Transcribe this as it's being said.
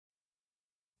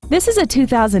This is a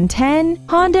 2010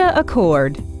 Honda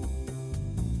Accord.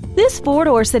 This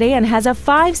four-door sedan has a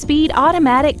 5-speed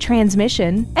automatic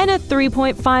transmission and a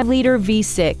 3.5-liter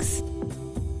V6.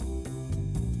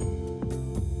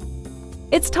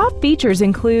 Its top features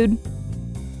include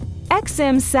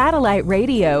XM satellite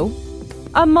radio,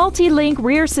 a multi-link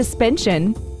rear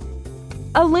suspension,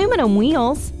 aluminum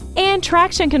wheels, and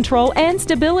traction control and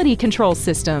stability control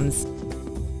systems.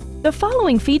 The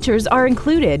following features are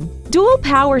included: dual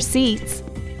power seats,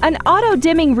 an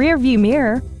auto-dimming rear-view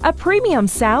mirror, a premium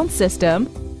sound system,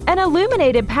 an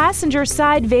illuminated passenger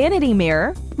side vanity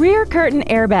mirror, rear curtain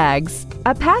airbags,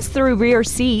 a pass-through rear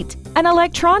seat, an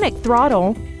electronic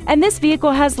throttle, and this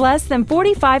vehicle has less than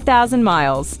 45,000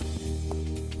 miles.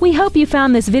 We hope you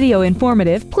found this video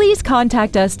informative. Please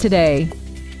contact us today.